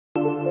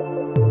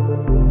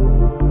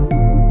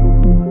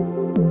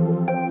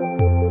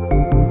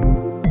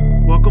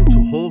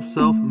Whole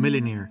Self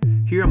Millionaire.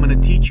 Here I'm going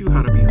to teach you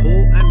how to be whole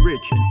and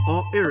rich in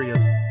all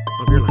areas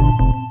of your life.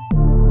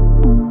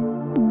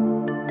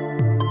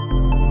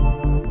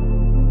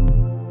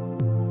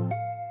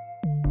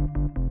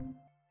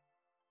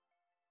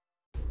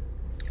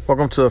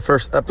 Welcome to the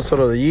first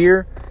episode of the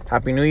year.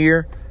 Happy New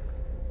Year.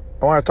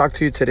 I want to talk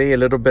to you today a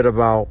little bit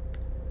about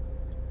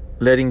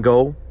letting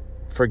go,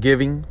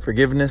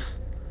 forgiveness.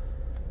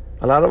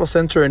 A lot of us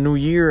enter a new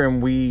year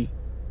and we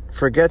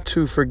forget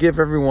to forgive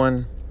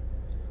everyone,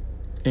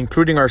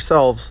 including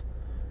ourselves,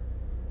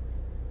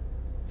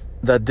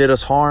 that did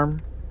us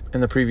harm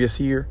in the previous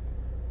year.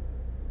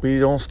 We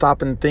don't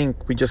stop and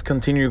think. We just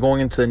continue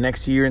going into the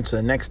next year, into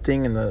the next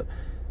thing,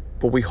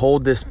 but we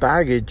hold this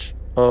baggage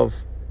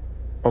of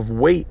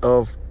weight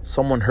of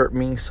someone hurt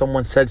me,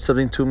 someone said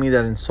something to me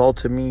that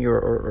insulted me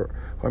or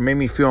made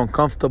me feel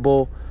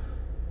uncomfortable,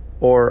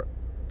 or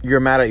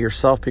you're mad at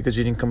yourself because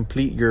you didn't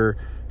complete your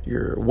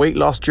weight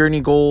loss journey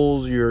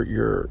goals,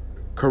 your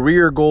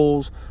career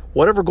goals,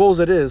 whatever goals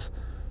it is,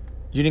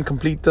 you didn't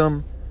complete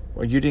them,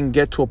 or you didn't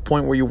get to a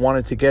point where you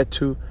wanted to get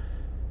to,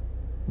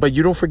 but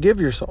you don't forgive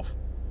yourself.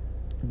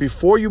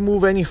 Before you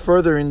move any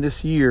further in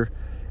this year,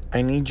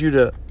 I need you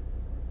to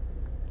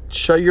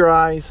shut your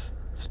eyes,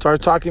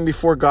 start talking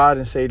before God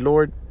and say,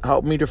 Lord,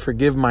 help me to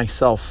forgive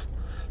myself.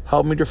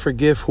 Help me to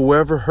forgive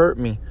whoever hurt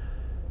me,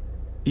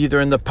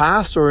 either in the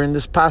past or in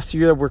this past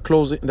year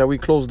that we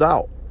closed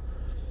out.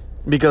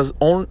 Because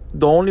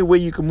the only way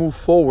you can move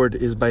forward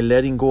is by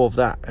letting go of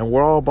that. And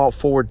we're all about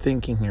forward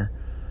thinking here.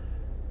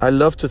 I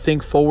love to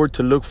think forward,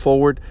 to look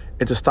forward,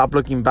 and to stop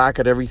looking back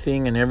at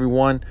everything and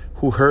everyone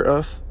who hurt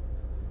us.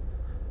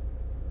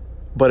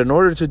 But in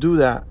order to do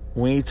that,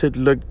 we need to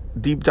look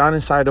deep down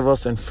inside of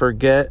us and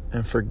forget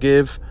and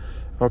forgive.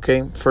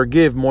 Okay?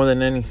 Forgive more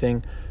than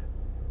anything.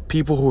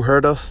 People who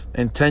hurt us,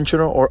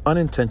 intentional or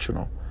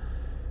unintentional.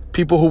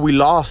 People who we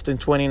lost in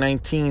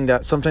 2019,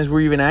 that sometimes we're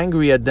even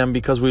angry at them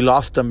because we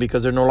lost them,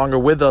 because they're no longer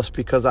with us,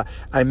 because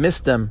I miss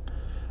them.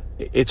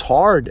 It's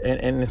hard,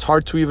 and it's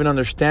hard to even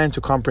understand, to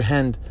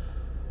comprehend.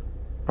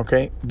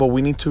 Okay? But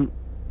we need to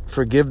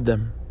forgive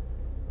them.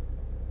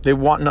 They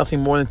want nothing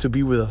more than to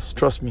be with us.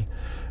 Trust me.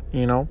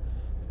 You know?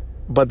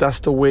 But that's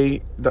the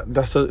way,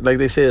 like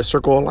they say, the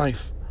circle of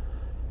life.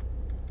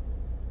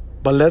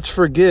 But let's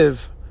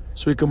forgive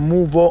so we can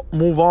move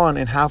on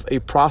and have a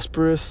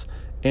prosperous.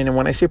 And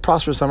when I say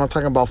prosperous, I'm not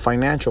talking about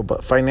financial,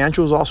 but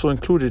financial is also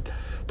included.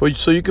 But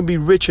so you can be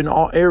rich in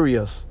all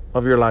areas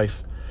of your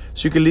life.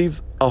 So you can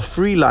live a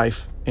free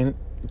life in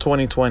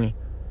 2020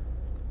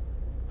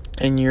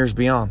 and years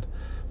beyond.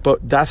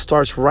 But that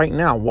starts right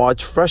now. While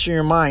it's fresh in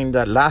your mind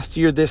that last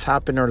year this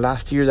happened or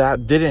last year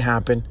that didn't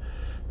happen,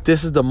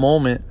 this is the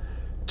moment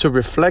to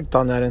reflect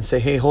on that and say,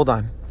 hey, hold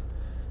on.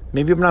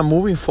 Maybe I'm not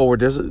moving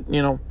forward. There's,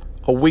 a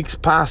week's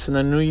passed in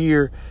the new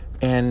year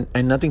and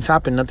nothing's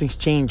happened. Nothing's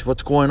changed.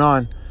 What's going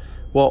on?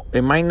 Well,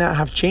 it might not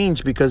have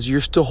changed because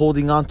you're still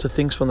holding on to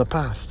things from the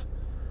past.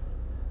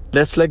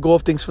 Let's let go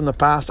of things from the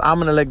past. I'm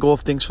going to let go of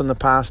things from the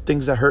past,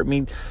 things that hurt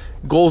me,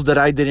 goals that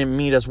I didn't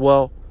meet as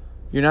well.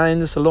 You're not in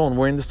this alone.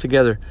 We're in this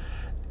together.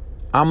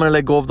 I'm going to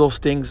let go of those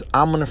things.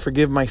 I'm going to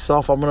forgive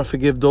myself. I'm going to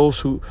forgive those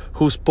who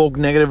spoke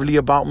negatively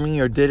about me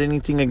or did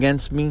anything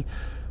against me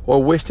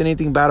or wished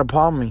anything bad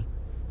upon me.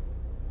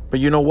 But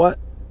you know what?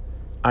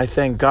 I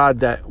thank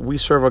God that we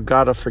serve a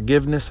God of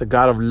forgiveness, a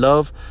God of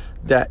love,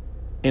 that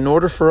in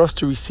order for us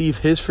to receive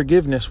His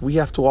forgiveness, we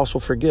have to also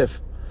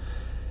forgive.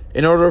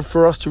 In order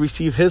for us to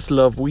receive His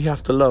love, we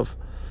have to love.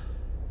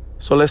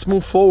 So let's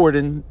move forward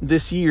in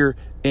this year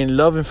in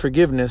love and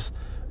forgiveness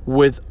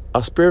with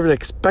a spirit of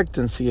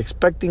expectancy,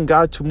 expecting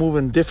God to move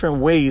in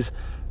different ways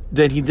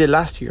than He did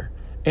last year,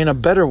 in a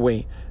better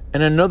way,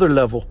 in another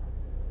level.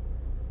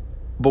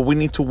 But we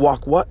need to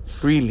walk what?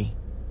 Freely.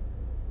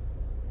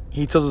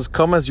 He tells us,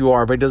 come as you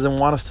are, but He doesn't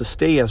want us to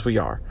stay as we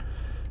are.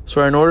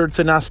 So in order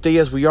to not stay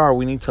as we are,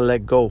 we need to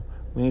let go.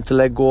 We need to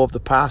let go of the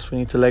past. We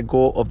need to let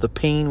go of the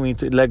pain. We need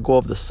to let go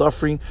of the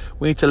suffering.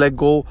 We need to let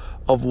go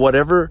of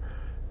whatever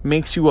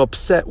makes you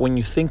upset when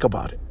you think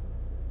about it.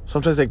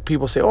 Sometimes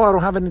people say, I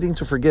don't have anything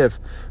to forgive.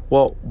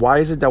 Well, why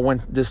is it that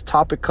when this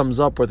topic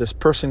comes up or this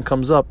person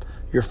comes up,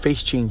 your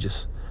face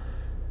changes?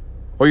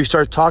 Or you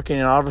start talking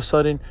and all of a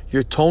sudden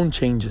your tone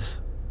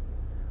changes.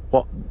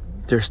 Well,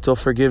 there's still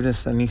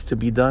forgiveness that needs to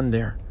be done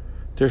there.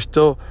 There's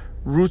still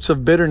roots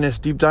of bitterness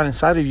deep down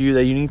inside of you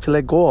that you need to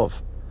let go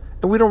of.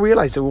 And we don't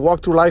realize it. We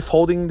walk through life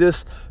holding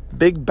this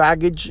big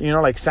baggage,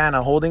 like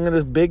Santa, holding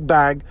this big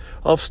bag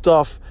of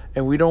stuff.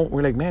 And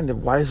we're like, man,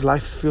 why does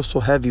life feel so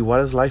heavy? Why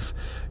does life,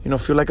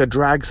 feel like a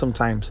drag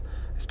sometimes?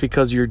 It's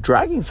because you're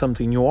dragging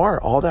something. You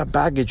are. All that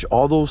baggage,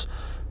 all those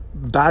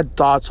bad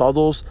thoughts, all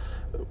those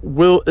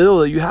ill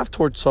that you have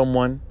towards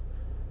someone,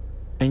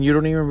 and you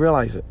don't even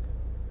realize it.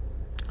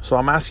 So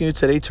I'm asking you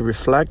today to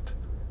reflect,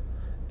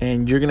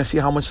 and you're going to see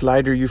how much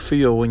lighter you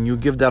feel when you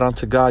give that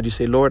unto God. You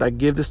say, Lord, I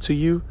give this to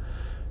you.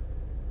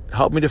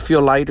 Help me to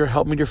feel lighter.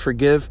 Help me to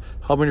forgive.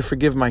 Help me to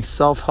forgive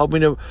myself. Help me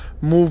to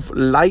move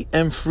light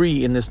and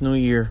free in this new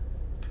year.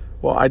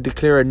 Well, I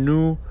declare a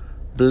new,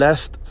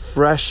 blessed,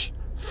 fresh,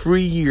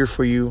 free year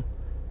for you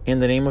in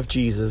the name of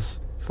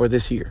Jesus for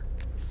this year.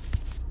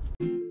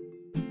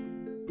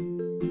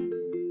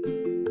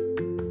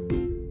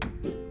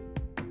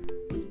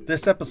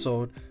 This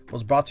episode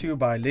was brought to you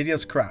by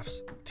Lydia's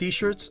Crafts,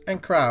 t-shirts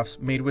and crafts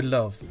made with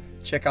love.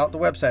 Check out the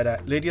website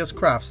at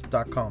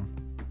lydiascrafts.com.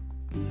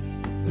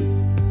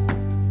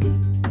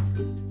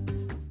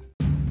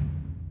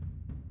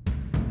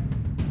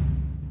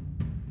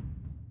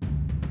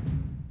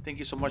 Thank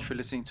you so much for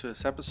listening to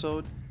this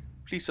episode.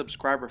 Please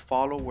subscribe or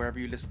follow wherever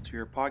you listen to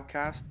your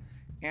podcast.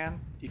 And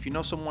if you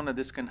know someone that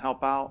this can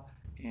help out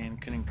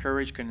and can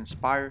encourage, can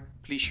inspire,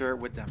 please share it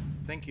with them.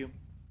 Thank you.